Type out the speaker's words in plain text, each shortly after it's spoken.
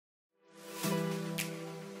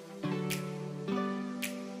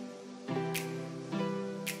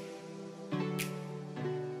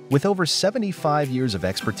With over 75 years of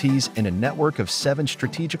expertise and a network of 7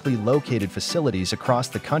 strategically located facilities across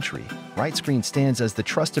the country, RiteScreen stands as the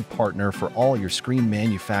trusted partner for all your screen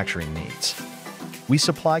manufacturing needs. We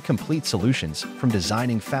supply complete solutions, from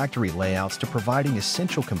designing factory layouts to providing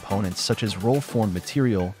essential components such as roll-formed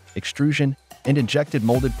material, extrusion, and injected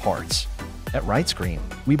molded parts. At RiteScreen,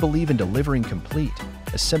 we believe in delivering complete,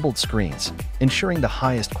 assembled screens, ensuring the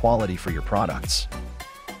highest quality for your products.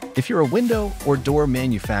 If you're a window or door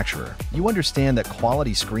manufacturer, you understand that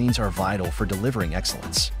quality screens are vital for delivering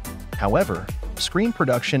excellence. However, screen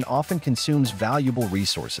production often consumes valuable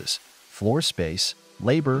resources, floor space,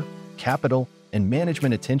 labor, capital, and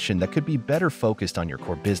management attention that could be better focused on your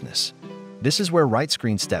core business. This is where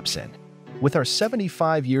RiteScreen steps in. With our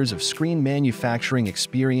 75 years of screen manufacturing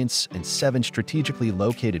experience and 7 strategically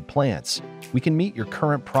located plants, we can meet your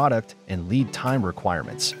current product and lead time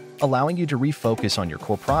requirements, allowing you to refocus on your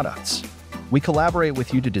core products. We collaborate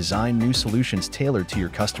with you to design new solutions tailored to your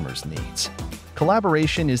customers' needs.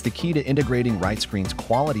 Collaboration is the key to integrating RiteScreen's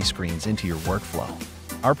quality screens into your workflow.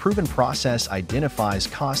 Our proven process identifies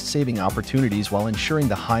cost-saving opportunities while ensuring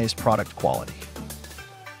the highest product quality.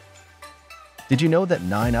 Did you know that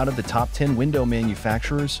 9 out of the top 10 window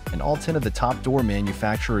manufacturers and all 10 of the top door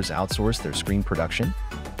manufacturers outsource their screen production?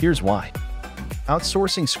 Here's why.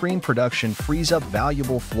 Outsourcing screen production frees up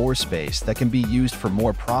valuable floor space that can be used for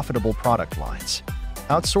more profitable product lines.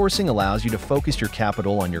 Outsourcing allows you to focus your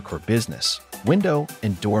capital on your core business, window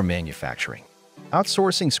and door manufacturing.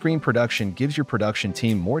 Outsourcing screen production gives your production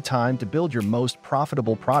team more time to build your most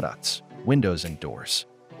profitable products, windows and doors.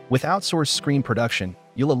 With outsourced screen production,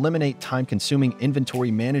 you'll eliminate time-consuming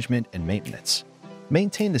inventory management and maintenance.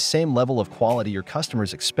 Maintain the same level of quality your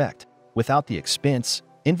customers expect without the expense,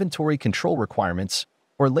 inventory control requirements,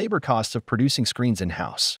 or labor costs of producing screens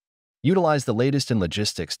in-house. Utilize the latest in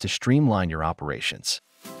logistics to streamline your operations.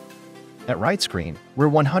 At RiteScreen, we're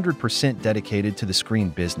 100% dedicated to the screen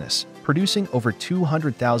business, producing over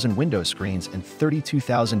 200,000 window screens and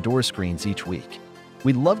 32,000 door screens each week.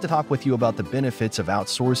 We'd love to talk with you about the benefits of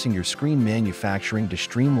outsourcing your screen manufacturing to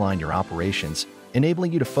streamline your operations,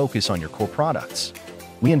 enabling you to focus on your core products.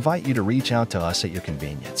 We invite you to reach out to us at your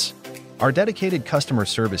convenience. Our dedicated customer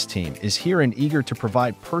service team is here and eager to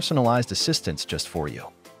provide personalized assistance just for you.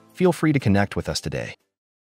 Feel free to connect with us today.